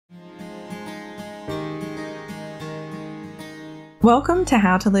Welcome to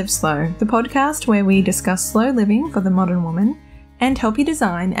How to Live Slow, the podcast where we discuss slow living for the modern woman and help you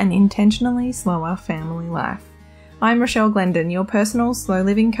design an intentionally slower family life. I'm Rachelle Glendon, your personal slow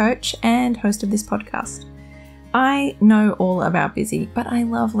living coach and host of this podcast. I know all about busy, but I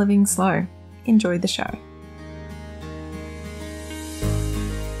love living slow. Enjoy the show.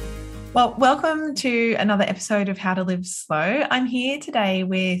 Well, welcome to another episode of How to Live Slow. I'm here today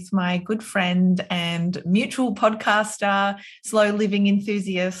with my good friend and mutual podcaster, slow living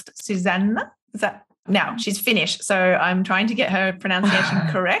enthusiast, Susanna. Now, she's Finnish, so I'm trying to get her pronunciation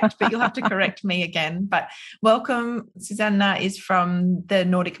correct, but you'll have to correct me again. But welcome. Susanna is from the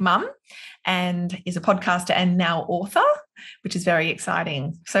Nordic Mum and is a podcaster and now author, which is very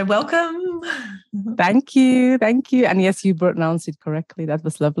exciting. So welcome. Thank you. And yes, you pronounced it correctly. That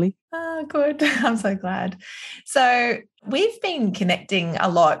was lovely. Oh, good. I'm so glad. So we've been connecting a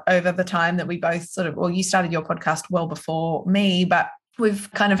lot over the time that we both you started your podcast well before me, but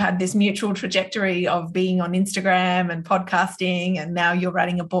we've kind of had this mutual trajectory of being on Instagram and podcasting, and now you're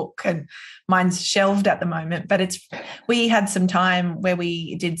writing a book and mine's shelved at the moment. But we had some time where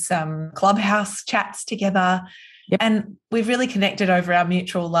we did some Clubhouse chats together. Yep. And we've really connected over our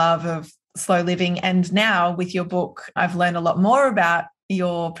mutual love of slow living. And now with your book, I've learned a lot more about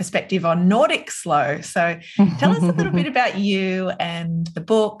your perspective on Nordic slow. So tell us a little bit about you and the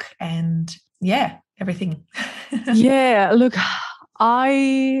book and everything. Yeah, look,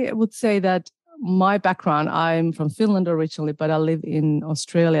 I would say that my background, I'm from Finland originally, but I live in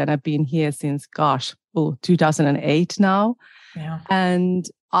Australia and I've been here since, 2008 now. Yeah. And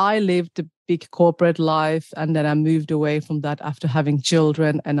I lived a big corporate life, and then I moved away from that after having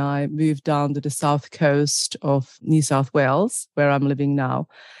children, and I moved down to the south coast of New South Wales, where I'm living now.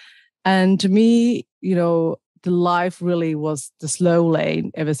 And to me, the life really was the slow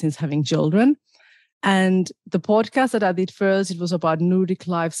lane ever since having children. And the podcast that I did first, it was about Nordic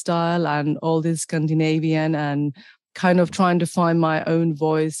lifestyle and all this Scandinavian and kind of trying to find my own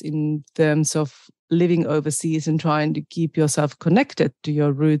voice in terms of living overseas and trying to keep yourself connected to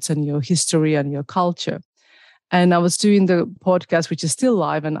your roots and your history and your culture. And I was doing the podcast, which is still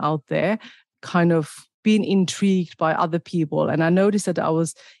live and out there, kind of being intrigued by other people. And I noticed that I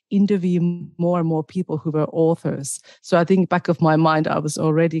was interviewing more and more people who were authors. So I think back of my mind, I was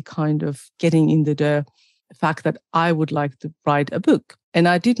already kind of getting into the fact that I would like to write a book. And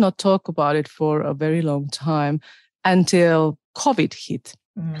I did not talk about it for a very long time until COVID hit.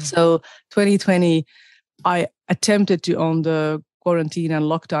 So 2020, I attempted to, on the quarantine and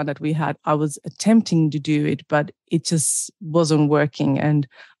lockdown that we had, I was attempting to do it, but it just wasn't working. And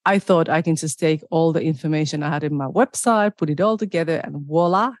I thought I can just take all the information I had in my website, put it all together, and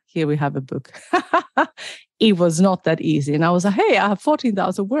voila, here we have a book. It was not that easy. And I was like, hey, I have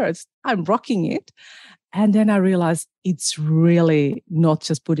 14,000 words. I'm rocking it. And then I realized it's really not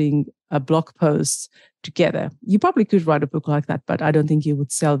just putting a blog post together. You probably could write a book like that, but I don't think you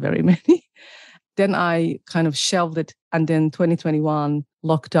would sell very many. Then I kind of shelved it. And then 2021,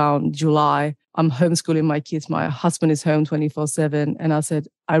 lockdown, July, I'm homeschooling my kids. My husband is home 24/7. And I said,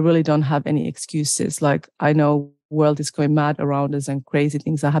 I really don't have any excuses. Like, I know the world is going mad around us and crazy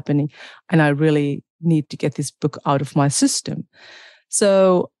things are happening. And I really need to get this book out of my system.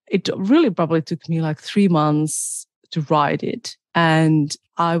 So it really probably took me like 3 months to write it. And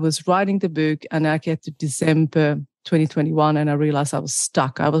I was writing the book and I get to December 2021 and I realized I was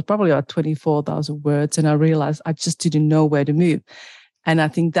stuck. I was probably about 24,000 words and I realized I just didn't know where to move. And I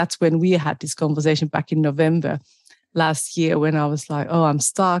think that's when we had this conversation back in November last year when I was like, oh, I'm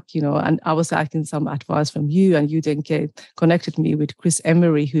stuck, and I was asking some advice from you, and you then connected me with Chris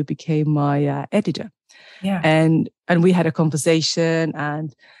Emery, who became my editor. Yeah. And we had a conversation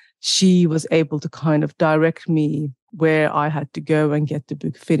and she was able to kind of direct me where I had to go and get the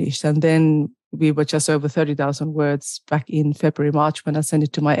book finished. And then we were just over 30,000 words back in February, March when I sent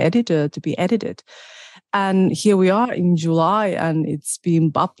it to my editor to be edited. And here we are in July and it's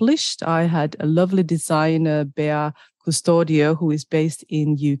been published. I had a lovely designer, Bea Custodio, who is based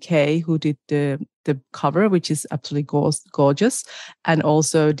in UK, who did the cover, which is absolutely gorgeous, and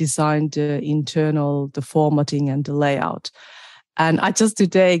also designed the formatting and the layout. And I just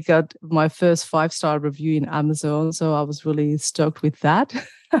today got my first 5-star review in Amazon. So I was really stoked with that.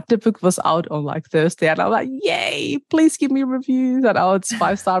 The book was out on like Thursday and I was like, yay, please give me reviews. And it's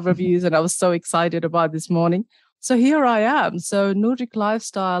 5-star reviews. And I was so excited about this morning. So here I am. So Nordic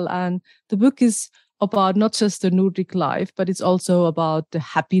lifestyle, and the book is about not just the Nordic life, but it's also about the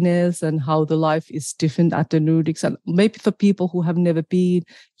happiness and how the life is different at the Nordics. And maybe for people who have never been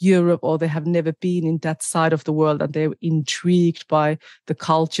Europe or they have never been in that side of the world and they're intrigued by the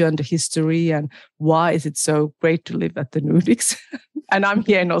culture and the history and why is it so great to live at the Nordics. And I'm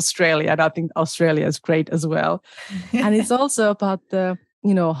here in Australia and I think Australia is great as well. And it's also about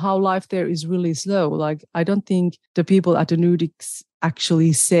how life there is really slow. Like, I don't think the people at the Nordics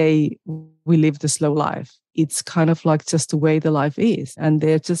actually say we live the slow life. It's kind of like just the way the life is. And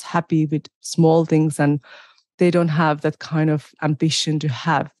they're just happy with small things and they don't have that kind of ambition to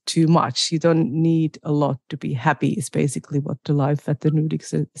have too much. You don't need a lot to be happy is basically what the life at the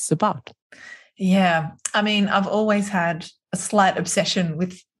Nordics is about. Yeah. I mean, I've always had a slight obsession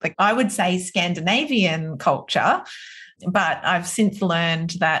with, like, I would say Scandinavian culture. But I've since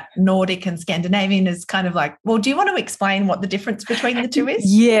learned that Nordic and Scandinavian is kind of like, well, do you want to explain what the difference between the two is?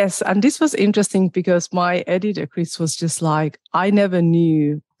 Yes. And this was interesting because my editor, Chris, was just like, I never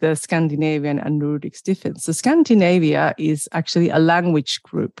knew the Scandinavian and Nordic's difference. So Scandinavia is actually a language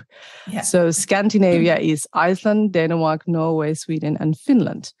group. Yeah. So Scandinavia is Iceland, Denmark, Norway, Sweden, and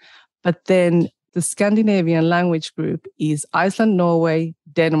Finland. But then the Scandinavian language group is Iceland, Norway,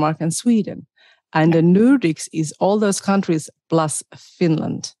 Denmark, and Sweden. And the Nordics is all those countries plus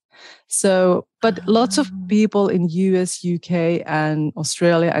Finland. So, but lots of people in US, UK, and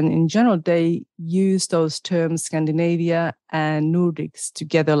Australia, and in general, they use those terms Scandinavia and Nordics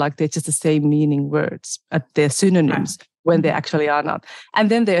together, like they're just the same meaning words, they're synonyms. When they actually are not.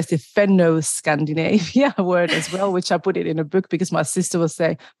 And then there's the Fenno-Scandinavia word as well, which I put it in a book because my sister was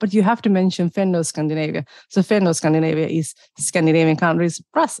saying, but you have to mention Fenno-Scandinavia. So Fenno-Scandinavia is Scandinavian countries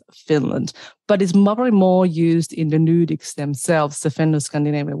plus Finland, but it's probably more used in the Nordics themselves, the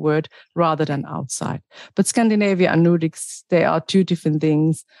Fenno-Scandinavia word, rather than outside. But Scandinavia and Nordics, they are two different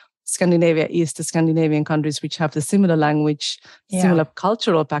things. Scandinavia is the Scandinavian countries which have the similar language, similar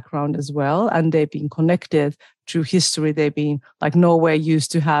cultural background as well, and they've been connected through history. They've been like Norway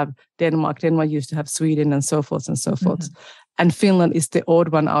used to have Denmark used to have Sweden, and so forth and so forth. Mm-hmm. And Finland is the odd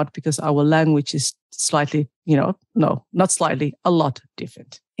one out because our language is slightly, no, not slightly, a lot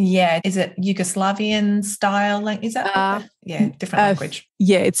different. Yeah. Is it Yugoslavian style? Is that? Different language.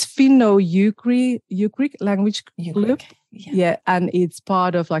 It's Finno-Ugric language group. Yeah. And it's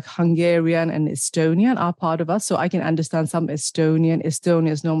part of like Hungarian and Estonian are part of us. So I can understand some Estonian.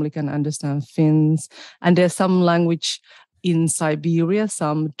 Estonians normally can understand Finns. And there's some language in Siberia,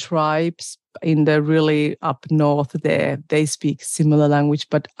 some tribes in the really up north there, they speak similar language,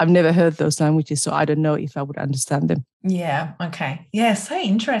 but I've never heard those languages, so I don't know if I would understand them. Yeah, okay. Yeah, so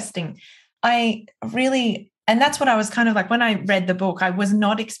interesting. And that's what I was kind of like, when I read the book, I was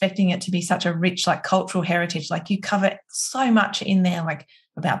not expecting it to be such a rich, like, cultural heritage. Like, you cover so much in there, like,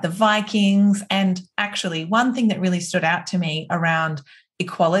 about the Vikings. And actually, one thing that really stood out to me around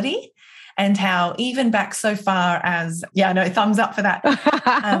equality and how even back so far as, thumbs up for that,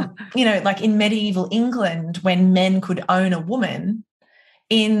 like in medieval England, when men could own a woman,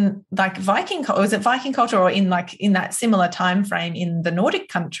 in like Viking culture or in that similar time frame in the Nordic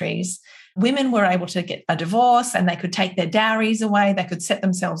countries, women were able to get a divorce and they could take their dowries away, they could set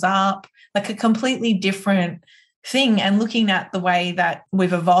themselves up, like a completely different thing. And looking at the way that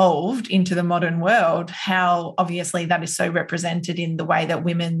we've evolved into the modern world, how obviously that is so represented in the way that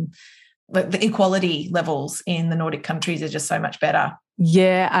women, the equality levels in the Nordic countries are just so much better.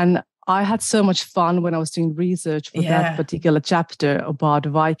 Yeah, and I had so much fun when I was doing research for that particular chapter about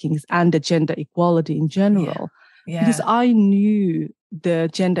Vikings and the gender equality in general. Yeah. Because I knew the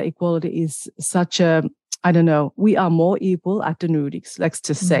gender equality is such a, we are more equal at the Nordics, let's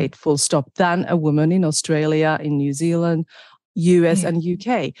just say it full stop, than a woman in Australia, in New Zealand, US and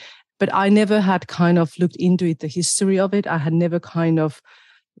UK. But I never had kind of looked into it, the history of it. I had never kind of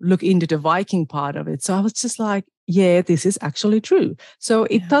looked into the Viking part of it. So I was just like, yeah, this is actually true. So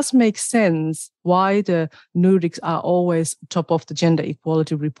it does make sense why the Nordics are always top of the gender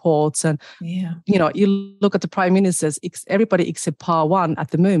equality reports. And, you look at the prime ministers, everybody except par one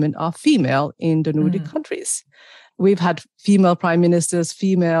at the moment are female in the Nordic countries. We've had female prime ministers,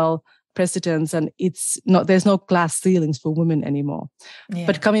 female presidents, and there's no glass ceilings for women anymore. Yeah.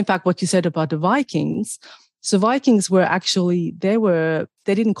 But coming back what you said about the Vikings, so Vikings were actually, they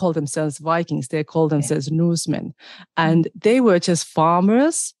didn't call themselves Vikings, they called themselves Norsemen. And they were just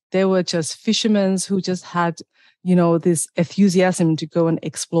farmers, they were just fishermen who just had, this enthusiasm to go and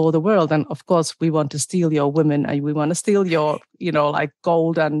explore the world. And of course, we want to steal your women and we want to steal your, like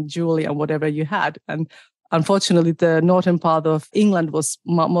gold and jewelry and whatever you had. And unfortunately, the northern part of England was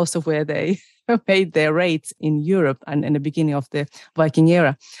most of where they made their raids in Europe and in the beginning of the Viking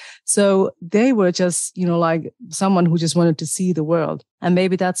era. So they were just, like someone who just wanted to see the world. And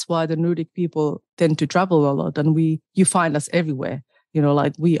maybe that's why the Nordic people tend to travel a lot, and you find us everywhere,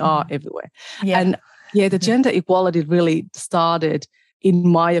 like we are everywhere. Yeah. And the gender equality really started, in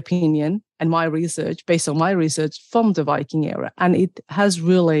my opinion and my research, based on my research, from the Viking era. And it has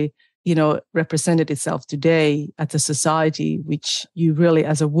really, represented itself today as a society, which you really,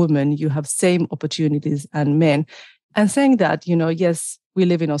 as a woman, you have same opportunities and men. And saying that, yes, we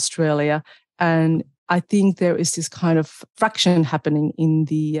live in Australia, and I think there is this kind of fraction happening in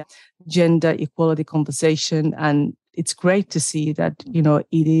the gender equality conversation. And it's great to see that,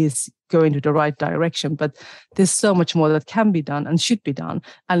 it is going to the right direction, but there's so much more that can be done and should be done.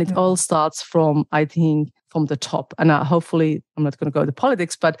 And it all starts from, I think, from the top. And hopefully, I'm not going to go to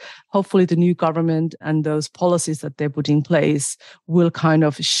politics, but hopefully the new government and those policies that they put in place will kind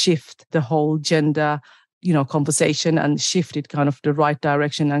of shift the whole gender conversation and shift it kind of the right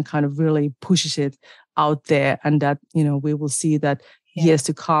direction and kind of really pushes it out there. And that, we will see that years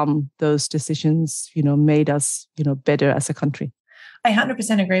to come, those decisions, made us, better as a country. I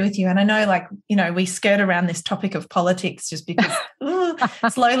 100% agree with you. And I know, we skirt around this topic of politics just because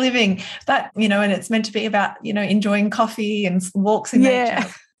slow living, but, and it's meant to be about, enjoying coffee and walks in nature.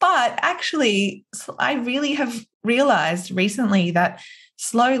 But actually, I really have realized recently that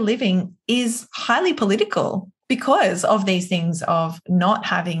slow living is highly political because of these things of not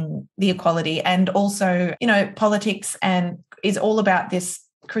having the equality, and also, politics and is all about this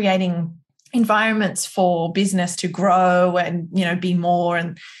creating environments for business to grow and, be more.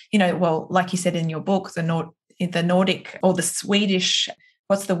 And, well, like you said in your book, the Nordic or the Swedish,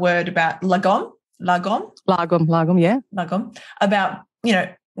 what's the word about lagom, yeah. Lagom, about,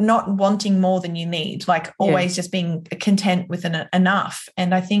 not wanting more than you need, like always just being content with enough.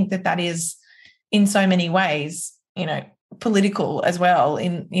 And I think that is in so many ways, political as well.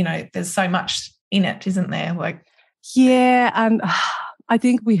 There's so much in it, isn't there? And I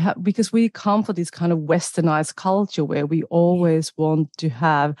think because we come from this kind of westernized culture where we always want to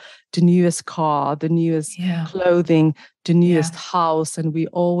have the newest car, the newest clothing, the newest house, and we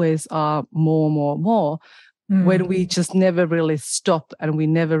always are more. When we just never really stop and we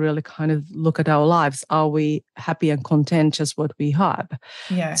never really kind of look at our lives, are we happy and content just what we have?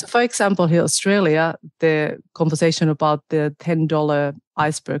 Yeah. So, for example, here in Australia, the conversation about the $10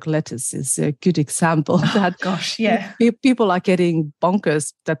 iceberg lettuce is a good example. That people are getting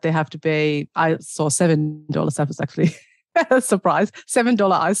bonkers that they have to pay. I saw $7. That was actually a surprise.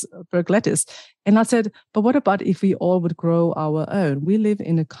 $7 iceberg lettuce. And I said, but what about if we all would grow our own? We live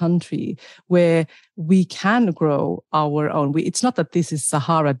in a country where we can grow our own. It's not that this is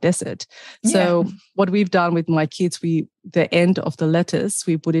Sahara Desert. So what we've done with my kids, the end of the lettuce,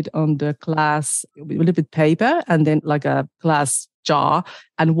 we put it on the glass, a little bit paper, and then like a glass jar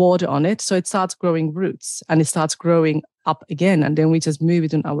and water on it. So it starts growing roots and it starts growing up again. And then we just move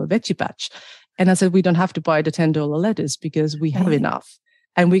it in our veggie patch. And I said, we don't have to buy the $10 lettuce because we have enough.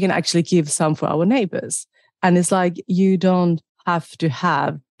 And we can actually give some for our neighbors. And it's like, you don't have to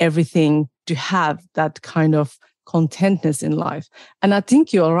have everything to have that kind of contentness in life. And I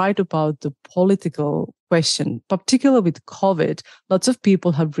think you're right about the political question, particularly with COVID. Lots of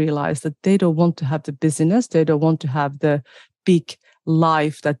people have realized that they don't want to have the busyness. They don't want to have the big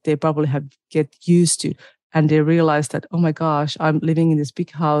life that they probably have get used to. And they realize that, oh my gosh, I'm living in this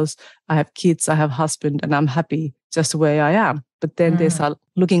big house. I have kids, I have a husband, and I'm happy just the way I am. But then they start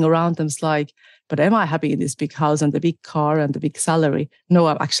looking around them, it's like, but am I happy in this big house and the big car and the big salary? No,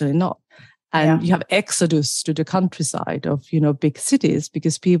 I'm actually not. And you have exodus to the countryside of, big cities,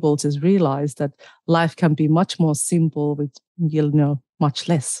 because people just realize that life can be much more simple with, much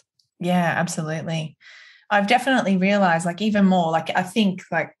less. Yeah, absolutely. I've definitely realized, even more, I think,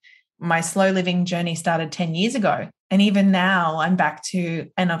 my slow living journey started 10 years ago. And even now I'm back to,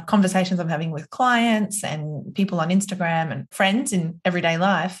 and of conversations I'm having with clients and people on Instagram and friends in everyday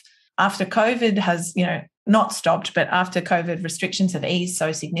life, after COVID has, not stopped, but after COVID restrictions have eased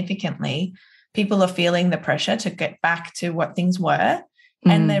so significantly, people are feeling the pressure to get back to what things were.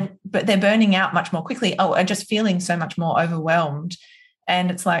 And they're burning out much more quickly. Are just feeling so much more overwhelmed.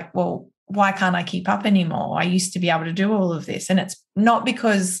 And it's like, well, why can't I keep up anymore? I used to be able to do all of this. And it's not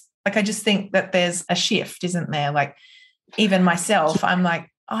because, I just think that there's a shift, isn't there? Even myself, I'm like,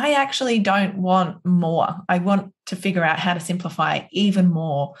 I actually don't want more. I want to figure out how to simplify even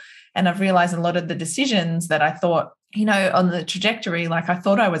more. And I've realized a lot of the decisions that I thought, on the trajectory, I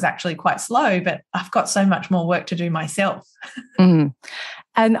thought I was actually quite slow, but I've got so much more work to do myself. And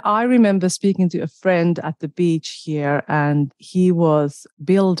I remember speaking to a friend at the beach here, and he was a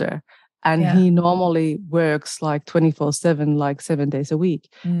builder. And Yeah. he normally works like 24/7, like 7 days a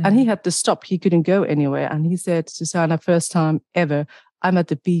week. And he had to stop. He couldn't go anywhere. And he said, Susanna, first time ever, I'm at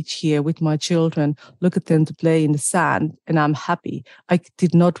the beach here with my children. Look at them to play in the sand, and I'm happy. I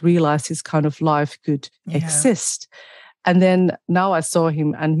did not realize this kind of life could exist. And then now I saw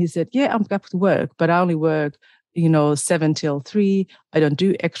him and he said, yeah, I'm back to work, but I only work, 7 till 3. I don't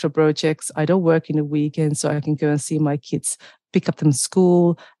do extra projects. I don't work in the weekend, so I can go and see my kids, pick up them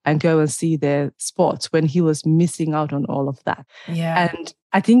school and go and see their sports, when he was missing out on all of that. Yeah. And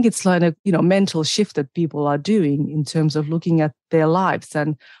I think it's like a, mental shift that people are doing in terms of looking at their lives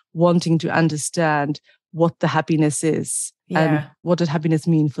and wanting to understand what the happiness is and what does happiness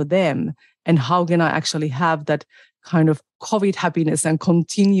mean for them, and how can I actually have that kind of COVID happiness and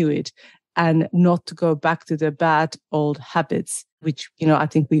continue it, and not to go back to the bad old habits, which, I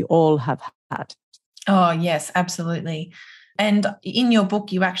think we all have had. Oh, yes, absolutely. And in your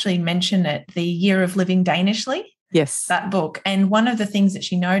book, you actually mention it, The Year of Living Danishly. Yes. That book. And one of the things that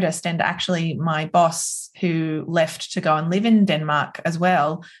she noticed, and actually my boss who left to go and live in Denmark as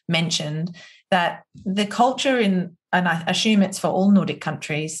well, mentioned that the culture and I assume it's for all Nordic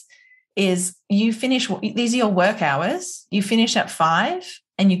countries, is you finish, these are your work hours, you finish at 5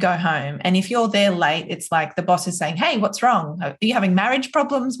 and you go home. And if you're there late, it's like the boss is saying, hey, what's wrong? Are you having marriage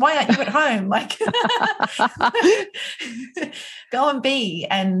problems? Why aren't you at home? Like, go and be.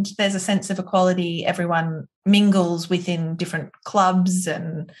 And there's a sense of equality. Everyone mingles within different clubs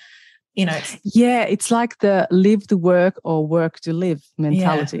and, it's like the live to work or work to live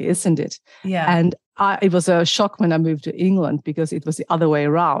mentality, isn't it? Yeah. And it was a shock when I moved to England, because it was the other way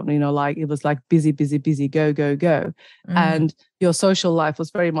around, like it was like busy, busy, busy, go, go, go. And your social life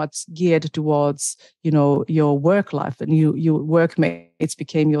was very much geared towards, your work life, and your workmates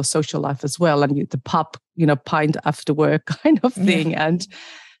became your social life as well. And the pub, pint after work kind of thing. Yeah.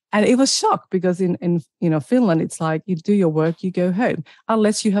 And it was shock, because in Finland, it's like you do your work, you go home,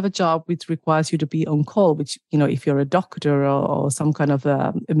 unless you have a job which requires you to be on call, which, if you're a doctor or some kind of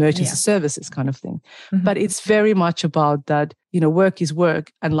emergency services kind of thing. Mm-hmm. But it's very much about that, work is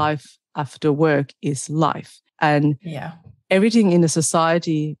work and life after work is life. And everything in the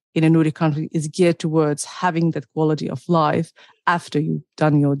society in a Nordic country is geared towards having that quality of life after you've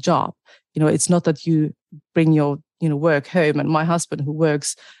done your job. It's not that you bring your work home. And my husband, who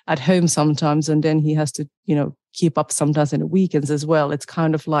works at home sometimes, and then he has to, keep up sometimes in the weekends as well. It's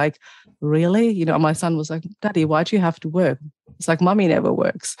kind of like, really? My son was like, Daddy, why do you have to work? It's like, Mommy never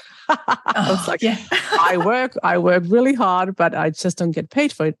works. I was like, I work really hard, but I just don't get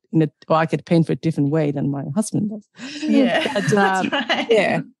paid for it. Or I get paid for a different way than my husband does. Yeah, but, that's right.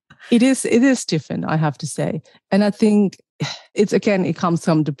 Yeah, it is different, I have to say. And I think it comes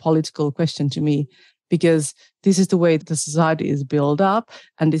from the political question to me, because this is the way the society is built up,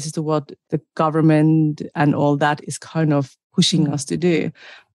 and this is what the government and all that is kind of pushing us to do.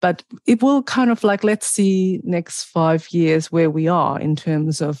 But it will kind of like, let's see next 5 years where we are in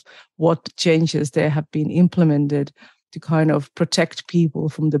terms of what changes there have been implemented to kind of protect people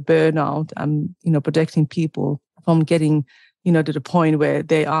from the burnout and, protecting people from getting, to the point where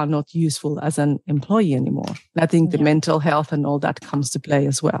they are not useful as an employee anymore. And I think the mental health and all that comes to play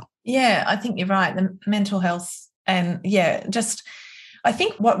as well. Yeah, I think you're right. The mental health and I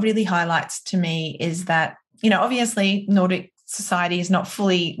think what really highlights to me is that, obviously Nordic society is not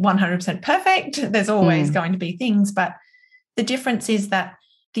fully 100% perfect. There's always going to be things, but the difference is that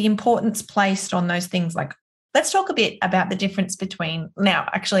the importance placed on those things, like, let's talk a bit about the difference between, now,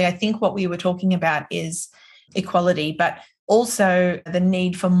 actually, I think what we were talking about is equality, but also the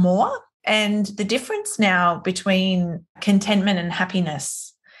need for more, and the difference now between contentment and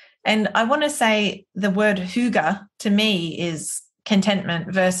happiness. And I want to say the word hygge to me is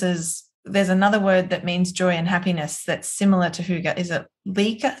contentment, versus there's another word that means joy and happiness that's similar to hygge. Is it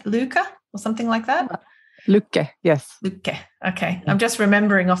luka or something like that? Lykke, yes. Lykke. Okay. I'm just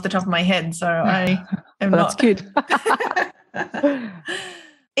remembering off the top of my head, so I am not. That's good.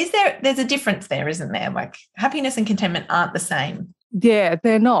 There's a difference there, isn't there? Like, happiness and contentment aren't the same. Yeah,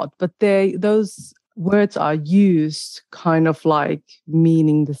 they're not, but those words are used kind of like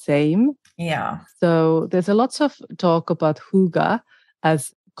meaning the same. Yeah. So there's a lots of talk about hygge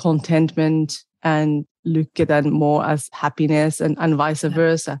as contentment and lykke then more as happiness, and vice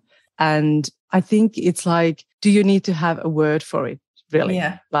versa. And I think it's like, do you need to have a word for it, really?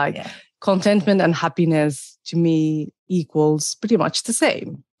 Yeah. Contentment and happiness to me equals pretty much the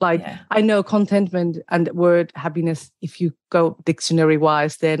same. I know contentment and the word happiness, if you go dictionary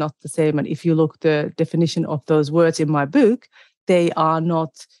wise, they're not the same. And if you look the definition of those words in my book, they are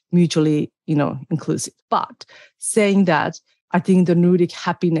not mutually, inclusive. But saying that, I think the Nordic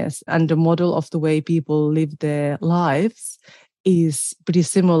happiness and the model of the way people live their lives is pretty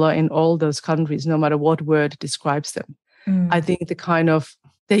similar in all those countries, no matter what word describes them. I think the kind of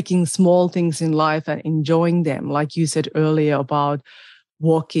taking small things in life and enjoying them, like you said earlier about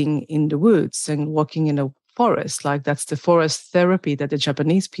walking in the woods and walking in a forest, like that's the forest therapy that the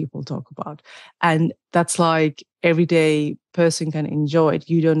Japanese people talk about. And that's like everyday person can enjoy it.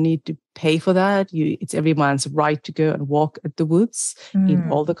 You don't need to pay for that. It's everyone's right to go and walk at the woods in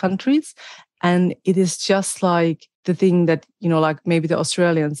all the countries. And it is just like the thing that, like maybe the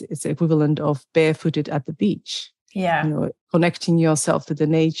Australians, it's the equivalent of barefooted at the beach. Yeah. Connecting yourself to the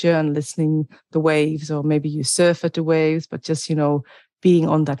nature and listening the waves, or maybe you surf at the waves, but just, being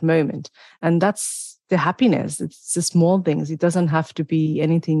on that moment. And that's the happiness. It's the small things. It doesn't have to be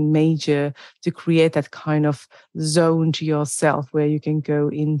anything major to create that kind of zone to yourself where you can go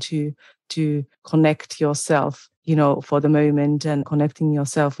into to connect yourself, for the moment and connecting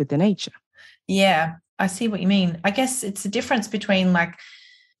yourself with the nature. Yeah, I see what you mean. I guess it's the difference between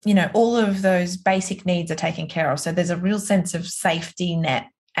all of those basic needs are taken care of. So there's a real sense of safety net.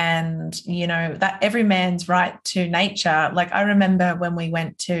 And, that every man's right to nature. Like I remember when we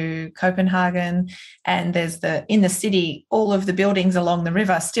went to Copenhagen, and in the city, all of the buildings along the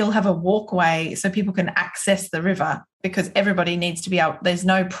river still have a walkway so people can access the river, because everybody needs to be out. There's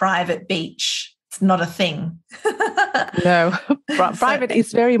no private beach. It's not a thing. No, private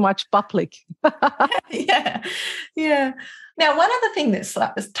is very much public. Yeah. Now, one other thing that's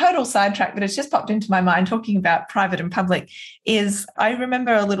a total sidetrack, but it's just popped into my mind talking about private and public, is I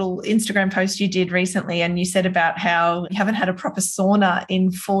remember a little Instagram post you did recently, and you said about how you haven't had a proper sauna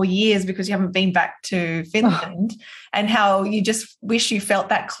in 4 years because you haven't been back to Finland, and how you just wish you felt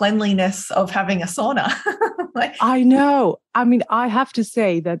that cleanliness of having a sauna. I know. I mean, I have to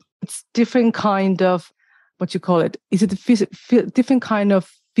say that it's different kind of, what you call it? Is it a different kind of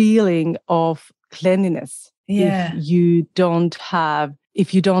feeling of cleanliness? Yeah. If you don't have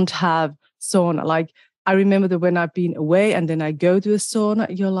sauna. Like I remember that when I've been away and then I go to a sauna,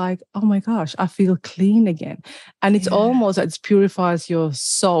 you're like, oh my gosh, I feel clean again. And it's almost, it purifies your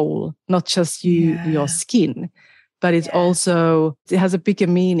soul, not just your skin, but it's also, it has a bigger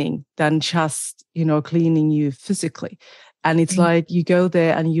meaning than just, cleaning you physically. And it's like you go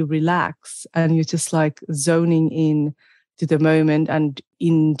there and you relax and you're just like zoning in to the moment and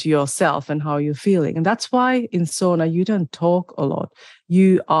into yourself and how you're feeling. And that's why in sauna, you don't talk a lot.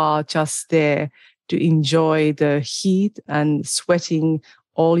 You are just there to enjoy the heat and sweating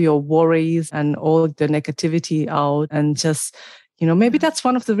all your worries and all the negativity out, and just, maybe that's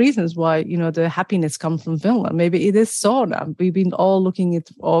one of the reasons why, the happiness comes from Finland. Maybe it is sauna. We've been all looking at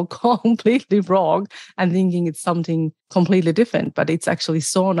all completely wrong and thinking it's something completely different, but it's actually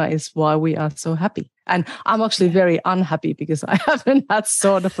sauna is why we are so happy. And I'm actually very unhappy because I haven't had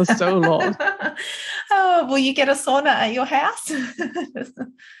sauna for so long. Oh, will you get a sauna at your house?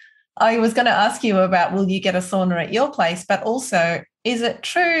 I was going to ask you about, will you get a sauna at your place? But also, is it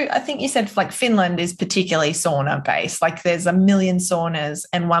true? I think you said like Finland is particularly sauna based. Like there's 1 million saunas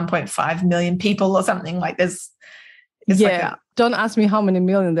and 1.5 million people or something like this. Don't ask me how many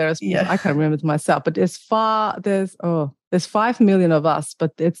million there is. Yeah. I can't remember it myself, but there's 5 million of us,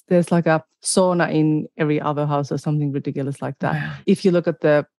 but there's like a sauna in every other house or something ridiculous like that. Wow. If you look at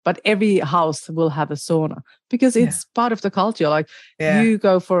but every house will have a sauna because it's part of the culture. Like you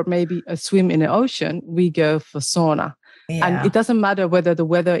go for maybe a swim in the ocean, we go for sauna. Yeah. And it doesn't matter whether the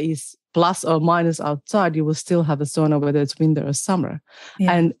weather is plus or minus outside, you will still have a sauna, whether it's winter or summer.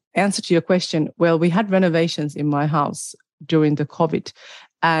 Yeah. And answer to your question, well, we had renovations in my house during the COVID,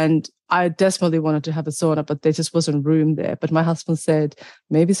 and I desperately wanted to have a sauna, but there just wasn't room there. But my husband said,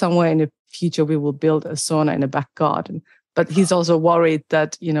 maybe somewhere in the future we will build a sauna in the back garden. But he's also worried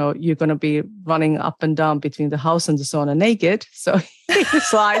that, you're going to be running up and down between the house and the sauna naked. So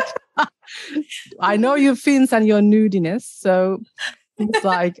he's like, I know your fins and your nudiness. So it's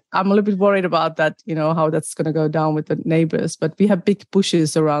like, I'm a little bit worried about that, how that's going to go down with the neighbors. But we have big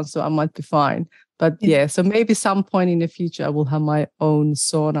bushes around, so I might be fine. But so maybe some point in the future, I will have my own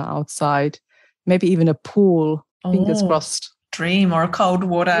sauna outside, maybe even a pool, fingers crossed. Dream, or a cold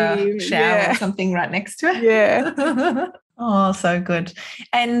water shower or something right next to it. Yeah. Oh, so good.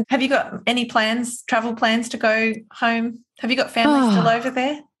 And have you got any travel plans to go home? Have you got family still over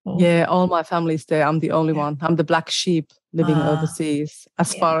there? Yeah, all my family's there. I'm the only one. I'm the black sheep living overseas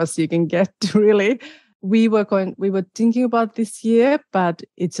as far as you can get, really. We were thinking about this year, but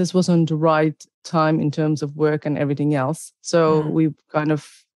it just wasn't the right time in terms of work and everything else. So we kind of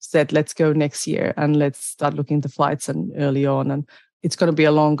said, let's go next year and let's start looking at the flights and early on. And it's going to be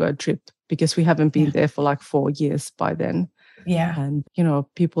a longer trip because we haven't been there for like 4 years by then. Yeah. And,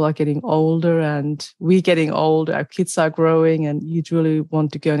 people are getting older and we're getting older. Our kids are growing and you really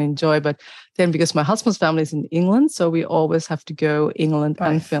want to go and enjoy. But then because my husband's family is in England, so we always have to go England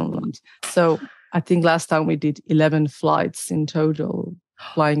and Finland. So I think last time we did 11 flights in total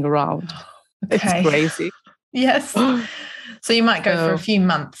flying around. It's Okay. crazy. Yes. So you might go for a few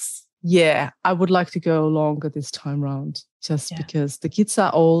months. Yeah, I would like to go longer this time round, just because the kids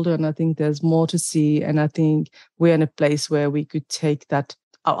are older and I think there's more to see. And I think we're in a place where we could take that,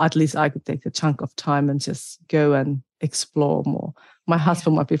 or at least I could take a chunk of time and just go and explore more. My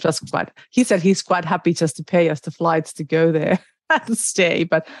husband might be he said he's quite happy just to pay us the flights to go there and stay,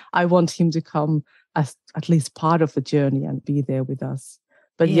 but I want him to come as at least part of the journey and be there with us.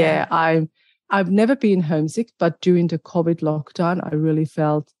 But I've never been homesick, but during the COVID lockdown, I really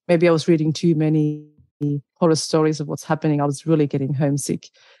felt maybe I was reading too many horror stories of what's happening. I was really getting homesick.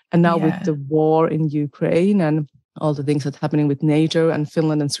 And now with the war in Ukraine and all the things that's happening with NATO and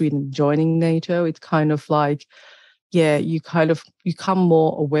Finland and Sweden joining NATO, it's kind of like, you become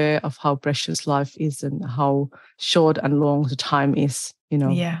more aware of how precious life is and how short and long the time is,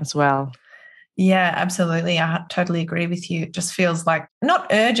 as well. Yeah, absolutely. I totally agree with you. It just feels like not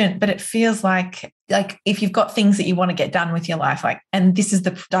urgent, but it feels like if you've got things that you want to get done with your life, and this is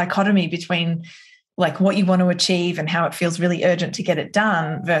the dichotomy between like what you want to achieve and how it feels really urgent to get it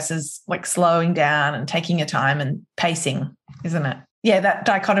done versus like slowing down and taking your time and pacing, isn't it? Yeah, that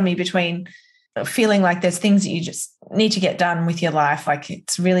dichotomy between feeling like there's things that you just need to get done with your life. Like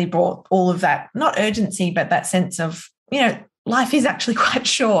it's really brought all of that, not urgency, but that sense of, life is actually quite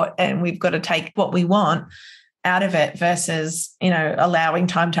short and we've got to take what we want out of it versus, allowing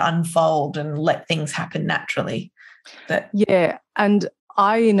time to unfold and let things happen naturally. And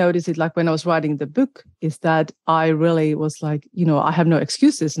I noticed it like when I was writing the book is that I really was like, I have no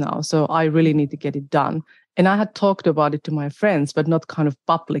excuses now. So I really need to get it done. And I had talked about it to my friends, but not kind of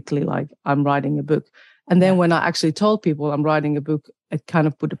publicly like I'm writing a book. And then when I actually told people I'm writing a book, it kind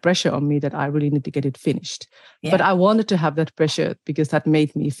of put the pressure on me that I really need to get it finished. Yeah. But I wanted to have that pressure because that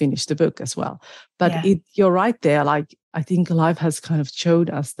made me finish the book as well. But you're right there. Like, I think life has kind of showed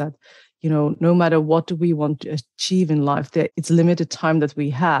us that, no matter what we want to achieve in life, it's limited time that we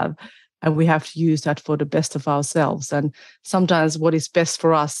have. And we have to use that for the best of ourselves. And sometimes what is best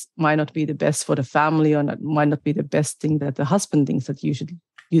for us might not be the best for the family, or might not be the best thing that the husband thinks that you should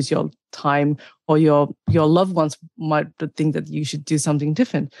use your time, or your loved ones might think that you should do something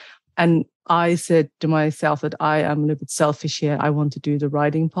different. And I said to myself that I am a little bit selfish here. I want to do the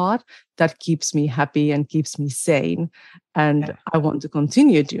writing part that keeps me happy and keeps me sane. And I want to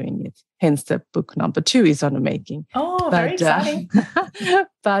continue doing it. Hence, the book number 2 is on the making. Oh, very exciting.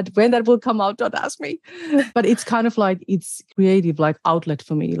 But when that will come out, don't ask me. But it's kind of like, it's creative, like outlet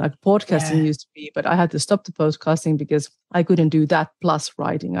for me. Like podcasting used to be, but I had to stop the podcasting because I couldn't do that plus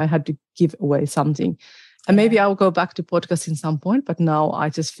writing. I had to give away something. And maybe I'll go back to podcasting some point, but now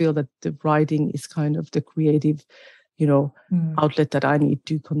I just feel that the writing is kind of the creative, outlet that I need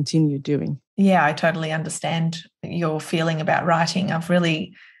to continue doing. Yeah, I totally understand your feeling about writing.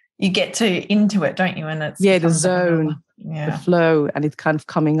 You get into it, don't you? And it's the zone, the flow, and it's kind of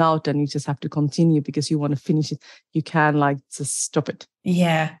coming out, and you just have to continue because you want to finish it. You can just stop it.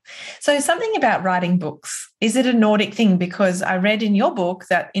 Yeah. So something about writing books, is it a Nordic thing? Because I read in your book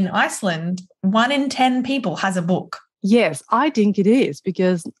that in Iceland, 1 in 10 people has a book. Yes, I think it is,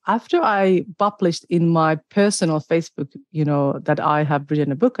 because after I published in my personal Facebook, that I have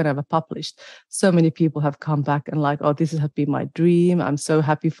written a book and I've published, so many people have come back and like, oh, this has been my dream. I'm so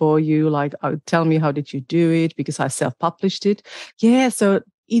happy for you. Like, tell me, how did you do it? Because I self-published it. Yeah, so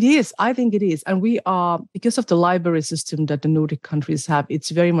it is. I think it is. And we are, because of the library system that the Nordic countries have, it's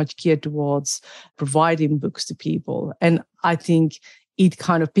very much geared towards providing books to people. And I think it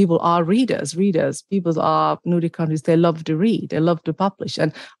kind of, people are readers. People are Nordic countries. They love to read. They love to publish.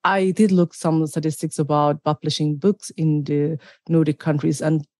 And I did look some statistics about publishing books in the Nordic countries.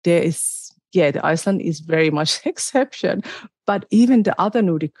 And there is, the Iceland is very much exception. But even the other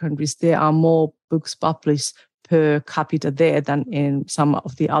Nordic countries, there are more books published per capita there than in some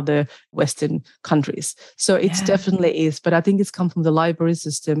of the other Western countries. So it definitely is. But I think it's come from the library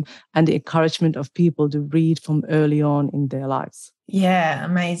system and the encouragement of people to read from early on in their lives. Yeah,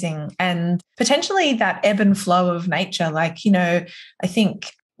 amazing. And potentially that ebb and flow of nature. Like, I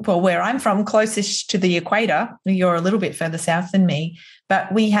think, where I'm from, closest to the equator, you're a little bit further south than me, but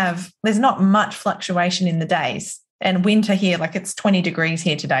there's not much fluctuation in the days. And winter here, like it's 20 degrees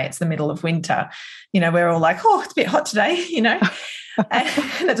here today. It's the middle of winter. We're all like, oh, it's a bit hot today,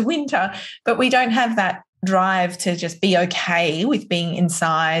 and it's winter. But we don't have that drive to just be okay with being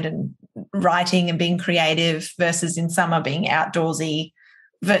inside and writing and being creative versus in summer being outdoorsy.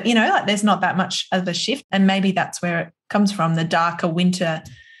 But, like there's not that much of a shift. And maybe that's where it comes from, the darker winter.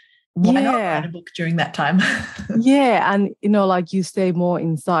 Why not write a book during that time? Yeah. And, like you stay more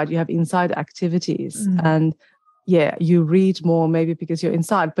inside, you have inside activities and you read more maybe because you're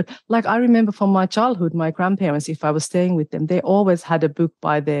inside. But like I remember from my childhood, my grandparents, if I was staying with them, they always had a book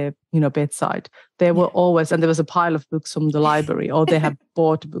by their, bedside. They were always, and there was a pile of books from the library or they have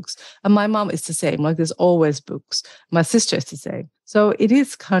bought books. And my mom is the same, like there's always books. My sister is the same. So it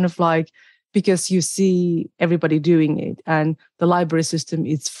is kind of like, because you see everybody doing it and the library system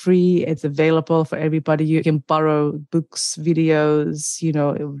is free, it's available for everybody. You can borrow books, videos,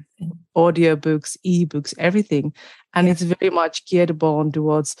 audio books, ebooks, everything. And it's very much geared on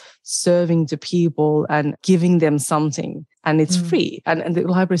towards serving the people and giving them something. And it's free. And the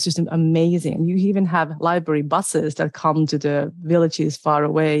library system is amazing. You even have library buses that come to the villages far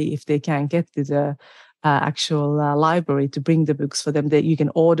away if they can't get to the actual library to bring the books for them. That you can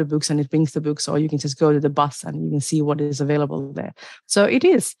order books and it brings the books, or you can just go to the bus and you can see what is available there. So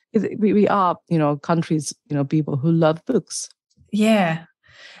we are, countries, people who love books. Yeah.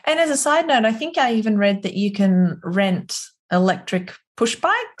 And as a side note, I think I even read that you can rent electric push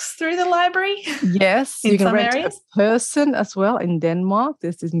bikes through the library. Yes, you can rent areas. A person as well in Denmark.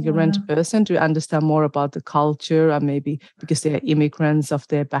 You can rent a person to understand more about the culture and maybe because they are immigrants of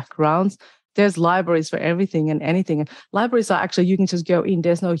their backgrounds. There's libraries for everything and anything. And libraries are actually, you can just go in.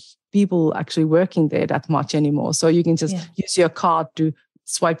 There's no people actually working there that much anymore. So you can just use your card to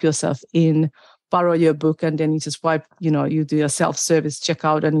swipe yourself in, borrow your book, and then you just swipe, you do a self-service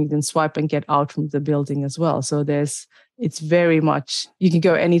checkout and you can swipe and get out from the building as well. So it's very much, you can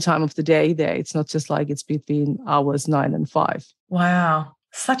go any time of the day there. It's not just like it's between hours 9 and 5. Wow.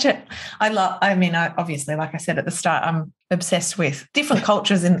 Obviously, like I said at the start, I'm obsessed with different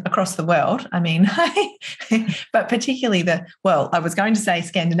cultures across the world. But particularly I was going to say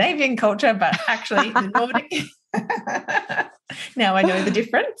Scandinavian culture, but actually the Nordic. Now I know the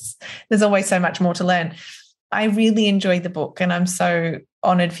difference. There's always so much more to learn. I really enjoyed the book and I'm so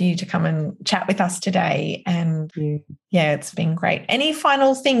honoured for you to come and chat with us today. And it's been great. Any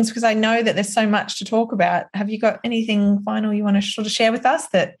final things? Because I know that there's so much to talk about. Have you got anything final you want to sort of share with us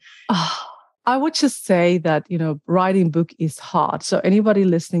that... I would just say that, writing a book is hard. So anybody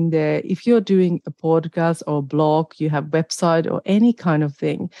listening there, if you're doing a podcast or a blog, you have website or any kind of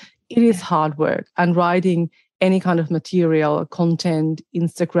thing, it is hard work. And writing any kind of material, content,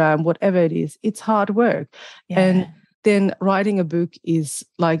 Instagram, whatever it is, it's hard work. Yeah. And then writing a book is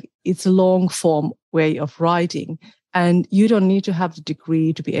like, it's a long form way of writing. And you don't need to have the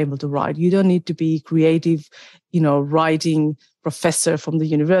degree to be able to write. You don't need to be creative, writing professor from the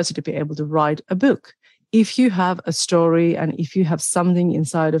university to be able to write a book. If you have a story and if you have something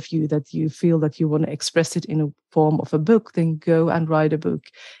inside of you that you feel that you want to express it in a form of a book, then go and write a book.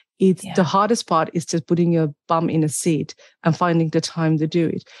 The hardest part is just putting your bum in a seat and finding the time to do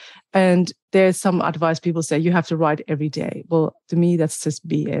it. And there's some advice people say you have to write every day. Well, to me, that's just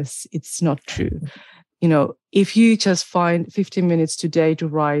BS. It's not true. If you just find 15 minutes today to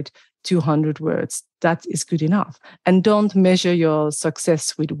write 200 words, that is good enough. And don't measure your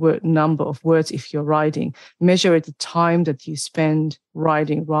success with number of words if you're writing. Measure it the time that you spend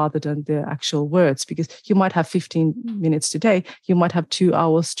writing rather than the actual words, because you might have 15 minutes today, you might have 2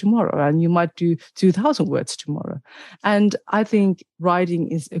 hours tomorrow, and you might do 2,000 words tomorrow. And I think writing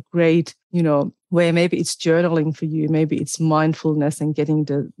is a great, where maybe it's journaling for you, maybe it's mindfulness and getting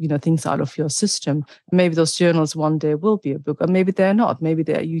the, things out of your system. Maybe those journals one day will be a book, or maybe they're not. Maybe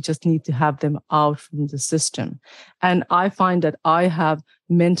you just need to have them out from the system. And I find that I have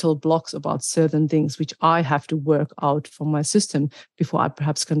mental blocks about certain things which I have to work out from my system before I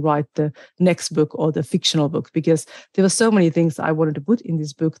perhaps can write the next book or the fictional book, because there were so many things I wanted to put in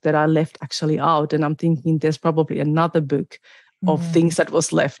this book that I left actually out. And I'm thinking there's probably another book of things that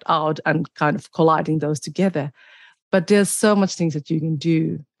was left out and kind of colliding those together. But there's so much things that you can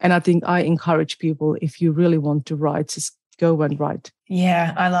do. And I think I encourage people, if you really want to write, just go and write.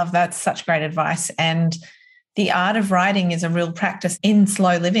 Yeah, I love that. Such great advice. And the art of writing is a real practice in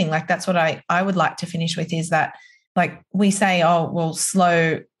slow living. Like that's what I would like to finish with, is that like we say,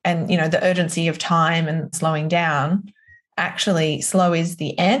 slow and, the urgency of time and slowing down. Actually, slow is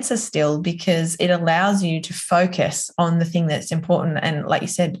the answer still, because it allows you to focus on the thing that's important. And like you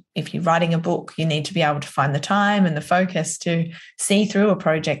said, if you're writing a book, you need to be able to find the time and the focus to see through a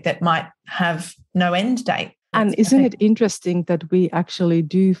project that might have no end date. And isn't it interesting that we actually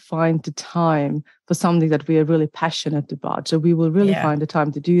do find the time for something that we are really passionate about? So we will really find the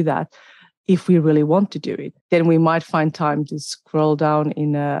time to do that. if we really want to do it. Then we might find time to scroll down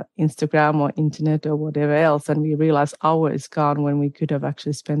in Instagram or internet or whatever else, and we realize hour is gone when we could have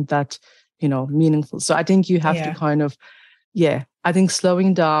actually spent that, meaningful. So I think you have to kind of, I think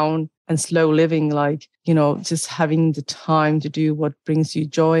slowing down and slow living, like, just having the time to do what brings you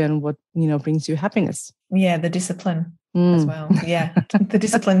joy and what, brings you happiness. Yeah, the discipline as well. Yeah, the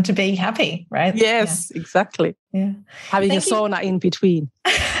discipline to be happy, right? Yes, exactly. Yeah. Having a sauna in between.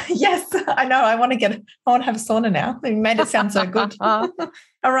 Yes, I know. I want to have a sauna now. You made it sound so good. All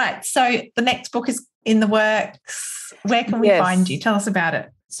right. So the next book is in the works. Where can we find you? Tell us about it.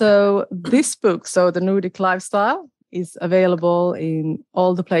 So this book, The Nordic Lifestyle, is available in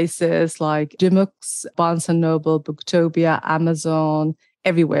all the places like Dymux, Barnes & Noble, Booktopia, Amazon,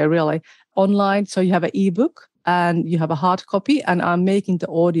 everywhere really. Online, so you have an ebook and you have a hard copy, and I'm making the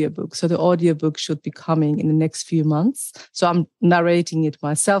audiobook. So the audiobook should be coming in the next few months. So I'm narrating it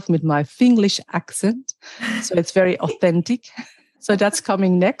myself with my Finglish accent. So it's very authentic. So that's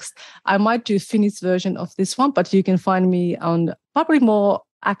coming next. I might do a Finnish version of this one, but you can find me on probably more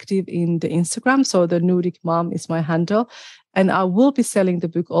active in the Instagram. So the Nordic Mom is my handle. And I will be selling the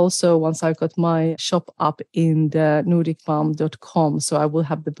book also once I've got my shop up in the nordicmom.com. So I will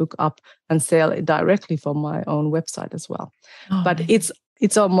have the book up and sell it directly from my own website as well. Oh, but nice.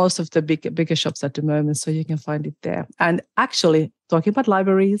 It's on most of the bigger shops at the moment, so you can find it there. And actually, talking about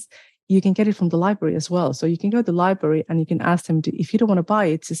libraries, you can get it from the library as well. So you can go to the library and you can ask them to, if you don't want to buy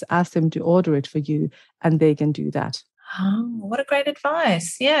it, just ask them to order it for you, and they can do that. Oh, what a great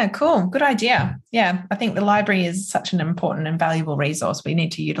advice. Yeah, cool. Good idea. Yeah, I think the library is such an important and valuable resource. We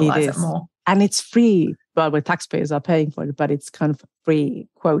need to utilize it more. And it's free. Well, the taxpayers are paying for it, but it's kind of free,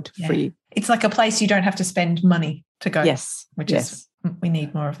 quote, free. It's like a place you don't have to spend money to go. Yes. Which is, we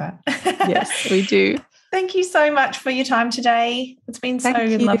need more of that. Yes, we do. Thank you so much for your time today. It's been so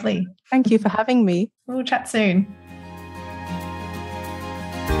lovely. Thank you for having me. We'll chat soon.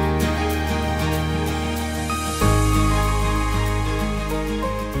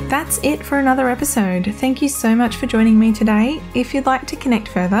 That's it for another episode. Thank you so much for joining me today. If you'd like to connect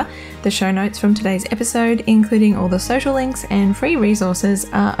further, the show notes from today's episode, including all the social links and free resources,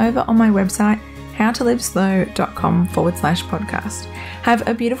 are over on my website, howtoliveslow.com/podcast. Have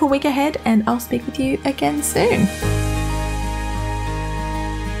a beautiful week ahead, and I'll speak with you again soon.